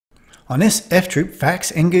On this F-Troop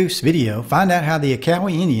Facts and Goofs video, find out how the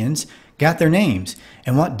Hekawe Indians got their names,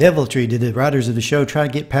 and what deviltry did the writers of the show try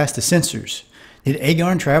to get past the censors. Did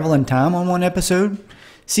Agarn travel in time on one episode?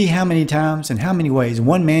 See how many times and how many ways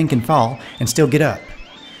one man can fall and still get up.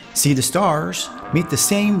 See the stars meet the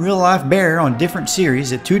same real-life bear on different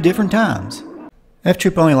series at 2 different times.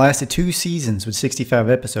 F-Troop only lasted 2 seasons with 65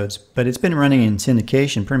 episodes, but it's been running in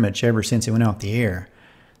syndication pretty much ever since it went off the air.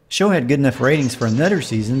 The show had good enough ratings for another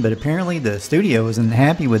season, but apparently the studio wasn't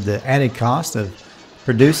happy with the added cost of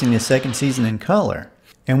producing the second season in color.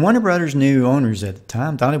 And Warner Brothers' new owners at the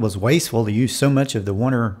time thought it was wasteful to use so much of the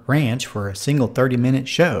Warner Ranch for a single 30-minute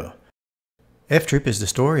show. F-Troop is the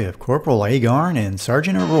story of Corporal Agarn and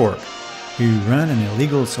Sergeant O'Rourke, who run an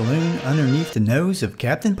illegal saloon underneath the nose of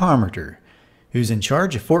Captain Parmenter, who's in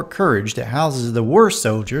charge of Fort Courage that houses the worst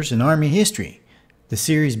soldiers in Army history. The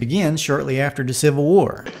series begins shortly after the Civil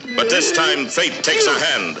War. But this time fate takes a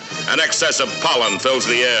hand. An excess of pollen fills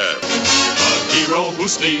the air. A hero who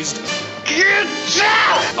sneezed,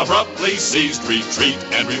 abruptly ceased retreat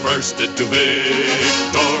and reversed it to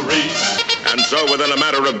victory. And so within a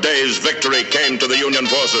matter of days, victory came to the Union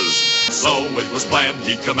forces. So it was planned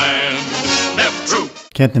he'd command F-Troop.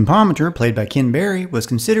 Captain Parmenter, played by Ken Berry, was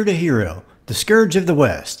considered a hero, the scourge of the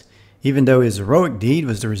West, even though his heroic deed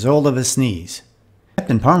was the result of a sneeze.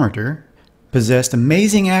 Captain Parmenter possessed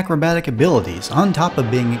amazing acrobatic abilities on top of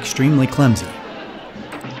being extremely clumsy.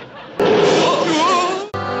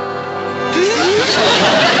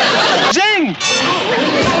 Zing!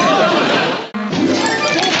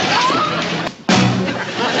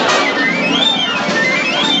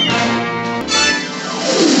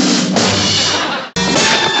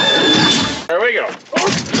 There we go.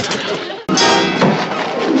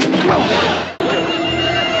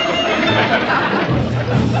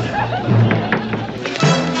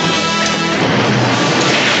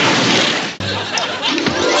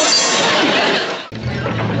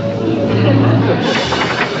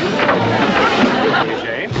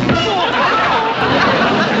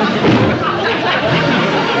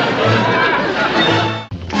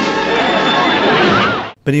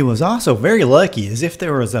 But he was also very lucky, as if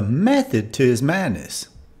there was a method to his madness.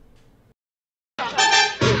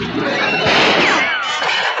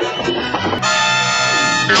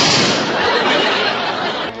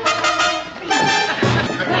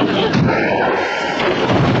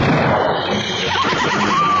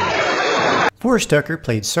 Forrest Tucker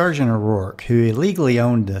played Sergeant O'Rourke, who illegally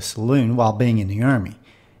owned a saloon while being in the Army.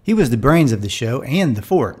 He was the brains of the show and the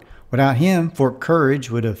fort. Without him, Fort Courage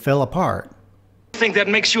would have fell apart. I think that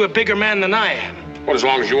makes you a bigger man than I am. Well, as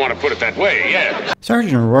long as you want to put it that way, yeah.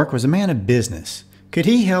 Sergeant O'Rourke was a man of business. Could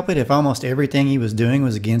he help it if almost everything he was doing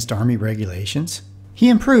was against Army regulations? He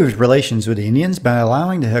improved relations with the Indians by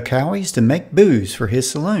allowing the Hekawes to make booze for his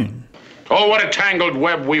saloon. Oh, what a tangled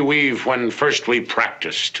web we weave when first we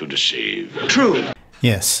practice to deceive. True.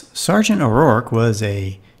 Yes, Sergeant O'Rourke was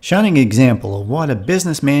a shining example of what a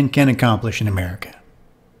businessman can accomplish in America.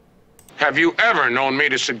 Have you ever known me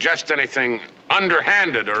to suggest anything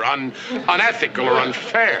underhanded or unethical or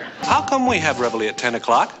unfair? How come we have reveille at 10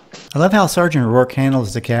 o'clock? I love how Sergeant O'Rourke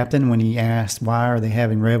handles the captain when he asks why are they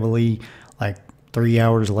having reveille like 3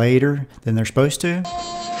 hours later than they're supposed to.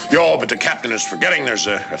 Yo, but the captain is forgetting there's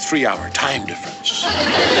a 3-hour time difference.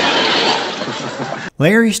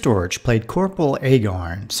 Larry Storch played Corporal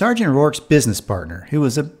Agarn, Sergeant O'Rourke's business partner, who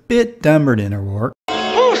was a bit dumber than O'Rourke.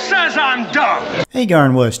 Who says I'm dumb?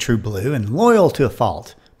 Agarn was true blue and loyal to a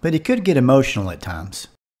fault, but he could get emotional at times.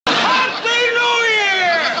 Happy New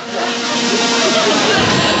Year!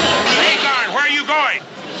 Agarn, where are you going?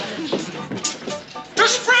 To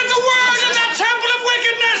spread the word in that temple of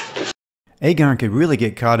wickedness! Agarn could really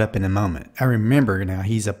get caught up in the moment. I remember now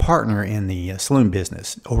he's a partner in the saloon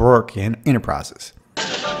business, O'Rourke Enterprises.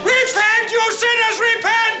 Repent, you sinners,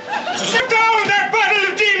 repent! Sit down that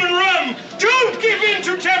bottle of demon rum! Don't give in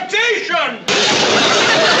to temptation!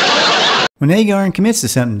 When Agarn commits to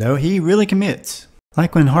something, though, he really commits.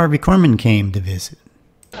 Like when Harvey Korman came to visit.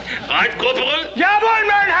 Right, Corporal? Jawohl,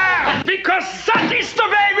 mein Herr! Because that is the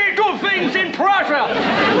way we do things in Prussia!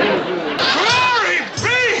 Glory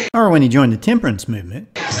be! Or when he joined the temperance movement.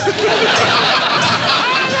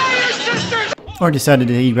 Or decided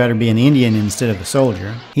that he'd rather be an Indian instead of a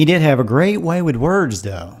soldier. He did have a great way with words,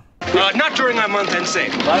 though. Not during our month-end sale.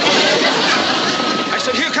 I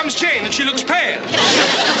said, here comes Jane, and she looks pale.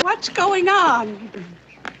 What's going on?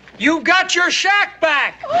 You got your shack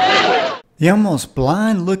back! The almost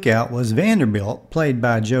blind lookout was Vanderbilt, played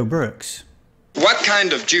by Joe Brooks. What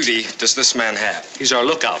kind of duty does this man have? He's our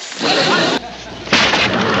lookout.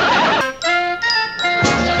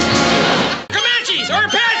 Comanches or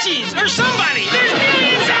Apaches! Apaches or somebody. There's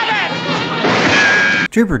millions of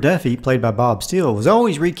it. Trooper Duffy, played by Bob Steele, was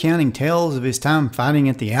always recounting tales of his time fighting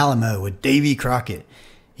at the Alamo with Davy Crockett,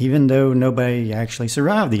 even though nobody actually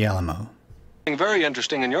survived the Alamo. Very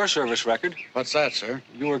interesting in your service record. What's that, sir?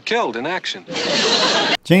 You were killed in action.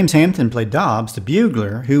 James Hampton played Dobbs, the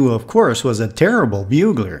bugler, who of course was a terrible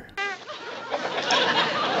bugler.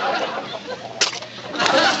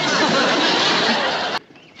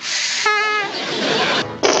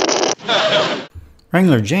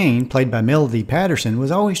 Wrangler Jane, played by Melody Patterson,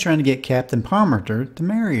 was always trying to get Captain Parmenter to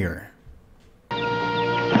marry her.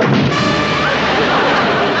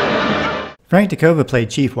 Frank DeKova played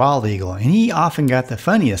Chief Wild Eagle, and he often got the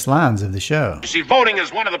funniest lines of the show. You see, voting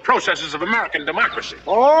is one of the processes of American democracy.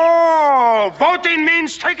 Oh, voting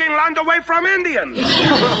means taking land away from Indians.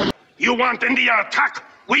 You want Indian attack?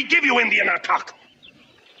 We give you Indian attack.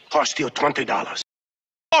 Cost you $20.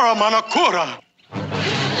 Manakura.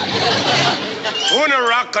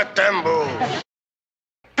 Unarakatembu.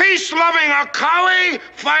 Peace-loving Hekawe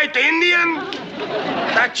fight Indian?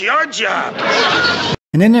 That's your job.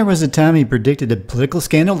 And then there was a time he predicted a political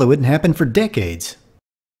scandal that wouldn't happen for decades.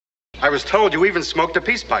 I was told you even smoked a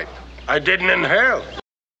peace pipe. I didn't inhale.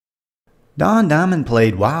 Don Diamond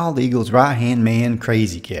played Wild Eagle's right-hand man,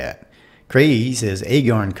 Crazy Cat. Craze, as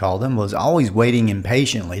Agarn called him, was always waiting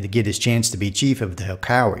impatiently to get his chance to be chief of the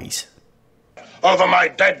Hekawes. Over my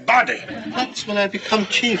dead body. That's when I become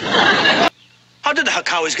chief. How did the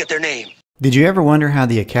Hekawes get their name? Did you ever wonder how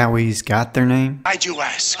the Hekawes got their name? Why'd you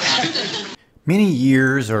ask? Many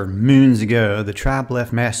years or moons ago, the tribe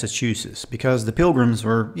left Massachusetts because the Pilgrims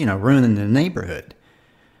were, ruining the neighborhood.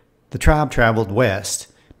 The tribe traveled west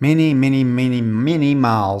many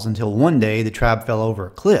miles until one day the tribe fell over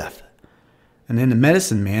a cliff. And then the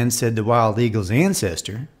medicine man said to Wild Eagle's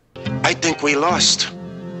ancestor, I think we lost.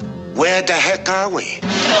 Where the heck are we?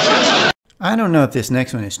 I don't know if this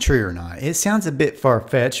next one is true or not. It sounds a bit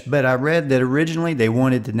far-fetched, but I read that originally they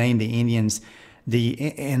wanted to name the Indians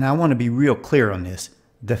and I want to be real clear on this,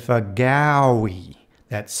 the Hekawe.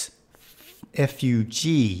 That's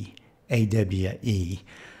Fugawe.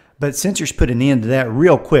 But censors put an end to that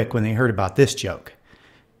real quick when they heard about this joke.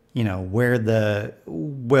 You get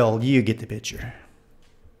the picture.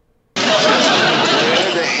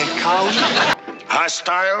 The Hekawe?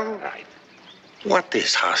 Hostile? What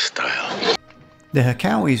is hostile? The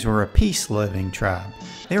Hekawes were a peace-loving tribe.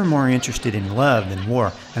 They were more interested in love than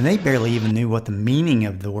war, and they barely even knew what the meaning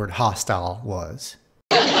of the word hostile was.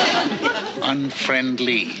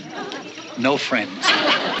 Unfriendly. No friends.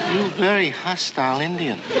 You very hostile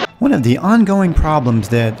Indian. One of the ongoing problems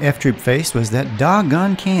that F Troop faced was that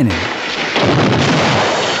doggone cannon.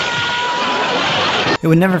 It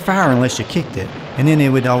would never fire unless you kicked it, and then it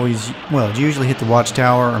would always, it'd usually hit the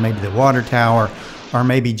watchtower, or maybe the water tower, or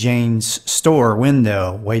maybe Jane's store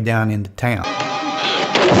window way down into town.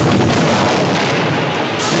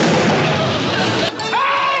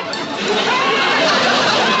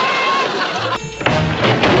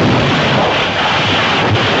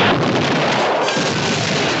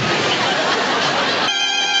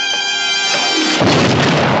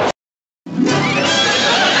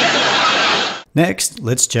 Next,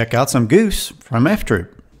 let's check out some Goofs from F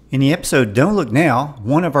Troop. In the episode Don't Look Now,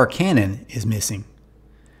 one of our cannon is missing.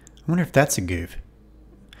 I wonder if that's a goof.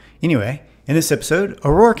 Anyway, in this episode,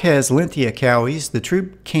 O'Rourke has lent the Hekawes the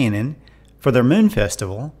troop cannon for their moon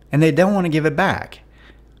festival, and they don't want to give it back.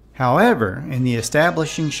 However, in the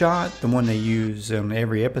establishing shot, the one they use on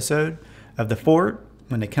every episode of the fort,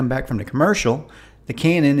 when they come back from the commercial, the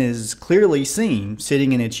cannon is clearly seen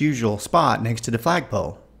sitting in its usual spot next to the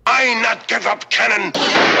flagpole. I not give up cannon.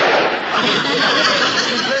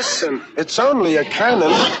 Listen, it's only a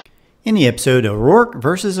cannon. In the episode O'Rourke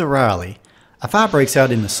versus O'Reilly, a fight breaks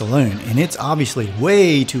out in the saloon, and it's obviously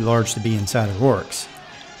way too large to be inside O'Rourke's.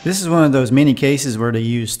 This is one of those many cases where they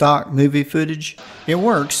use stock movie footage. It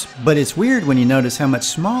works, but it's weird when you notice how much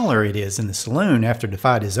smaller it is in the saloon after the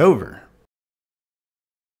fight is over.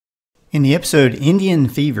 In the episode Indian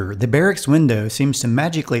Fever, the barracks window seems to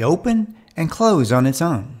magically open and close on its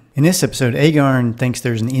own. In this episode, Agarn thinks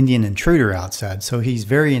there's an Indian intruder outside, so he's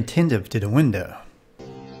very attentive to the window.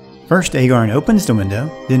 First, Agarn opens the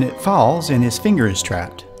window, then it falls and his finger is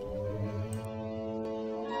trapped.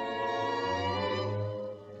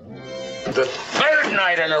 The third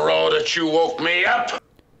night in a row that you woke me up.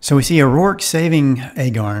 So we see O'Rourke saving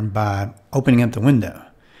Agarn by opening up the window,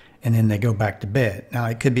 and then they go back to bed. Now,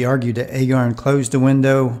 it could be argued that Agarn closed the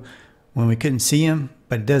window when we couldn't see him,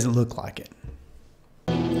 but it doesn't look like it.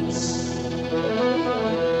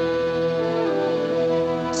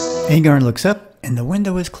 Agarn looks up and the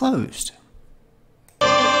window is closed.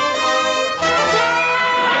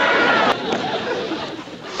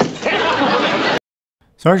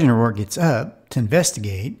 Sergeant O'Rourke gets up to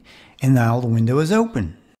investigate, and now the window is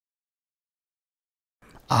open.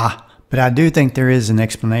 But I do think there is an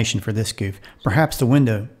explanation for this goof. Perhaps the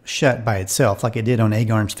window shut by itself like it did on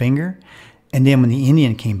Agarn's finger, and then when the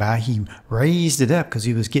Indian came by, he raised it up because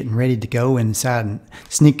he was getting ready to go inside and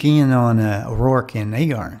sneak in on O'Rourke and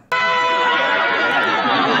Agarn.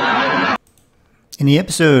 In the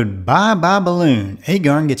episode Bye Bye Balloon,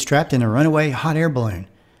 Agarn gets trapped in a runaway hot air balloon.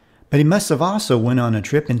 But he must have also went on a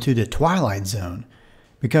trip into the Twilight Zone,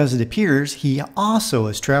 because it appears he also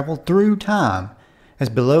has traveled through time, as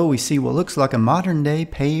below we see what looks like a modern-day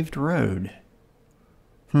paved road.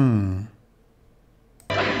 It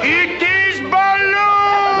is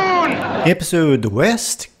balloon! The episode The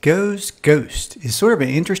West Goes Ghost is sort of an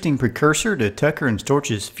interesting precursor to Tucker and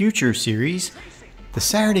Storch's future series, The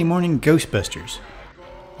Saturday Morning Ghostbusters.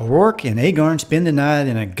 O'Rourke and Agarn spend the night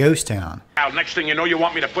in a ghost town. Next thing you know, you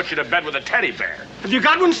want me to put you to bed with a teddy bear. Have you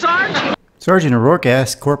got one, Sarge? Sergeant O'Rourke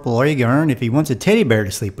asks Corporal Agarn if he wants a teddy bear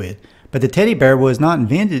to sleep with, but the teddy bear was not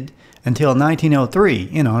invented until 1903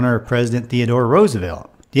 in honor of President Theodore Roosevelt.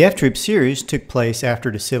 The F-Troop series took place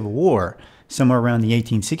after the Civil War, somewhere around the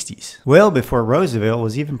 1860s, well before Roosevelt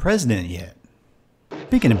was even president yet.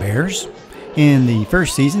 Speaking of bears, in the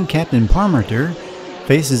first season, Captain Parmenter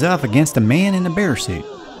faces off against a man in a bear suit.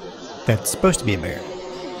 That's supposed to be a bear.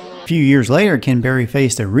 A few years later, Ken Berry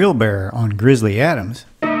faced a real bear on Grizzly Adams.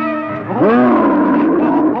 Hold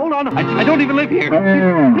on, I don't even live here.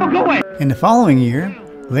 No, go away. In the following year,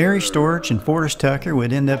 Larry Storch and Forrest Tucker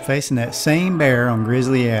would end up facing that same bear on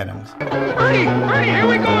Grizzly Adams. Ernie, here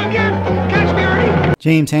we go again. Catch me, Ernie.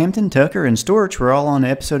 James Hampton, Tucker, and Storch were all on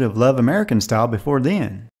an episode of Love American Style before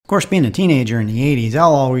then. Of course, being a teenager in the 80s,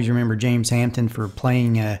 I'll always remember James Hampton for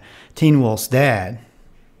playing Teen Wolf's dad.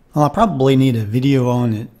 Well, I probably need a video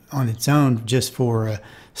on its own just for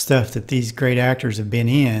stuff that these great actors have been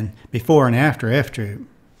in before and after F-Troop.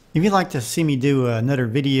 If you'd like to see me do another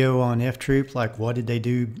video on F-Troop, like what did they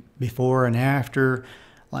do before and after,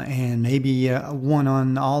 and maybe one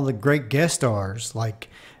on all the great guest stars like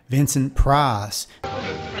Vincent Price.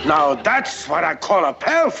 Now that's what I call a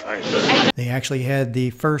paleface. They actually had the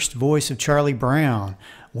first voice of Charlie Brown,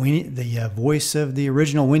 the voice of the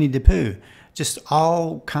original Winnie the Pooh. Just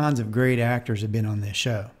all kinds of great actors have been on this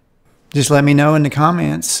show. Just let me know in the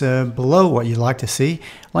comments below what you'd like to see.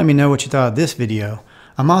 Let me know what you thought of this video.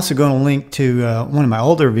 I'm also going to link to one of my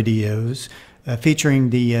older videos featuring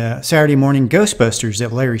the Saturday Morning Ghostbusters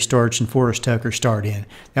that Larry Storch and Forrest Tucker starred in.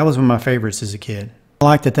 That was one of my favorites as a kid. I'd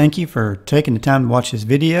like to thank you for taking the time to watch this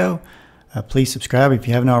video. Please subscribe if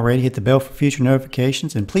you haven't already. Hit the bell for future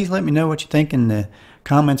notifications. And please let me know what you think in the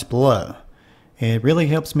comments below. It really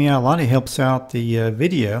helps me out a lot. It helps out the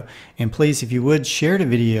video. And please, if you would, share the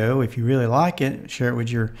video. If you really like it, share it with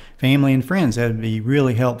your family and friends. That would be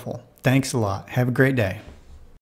really helpful. Thanks a lot. Have a great day.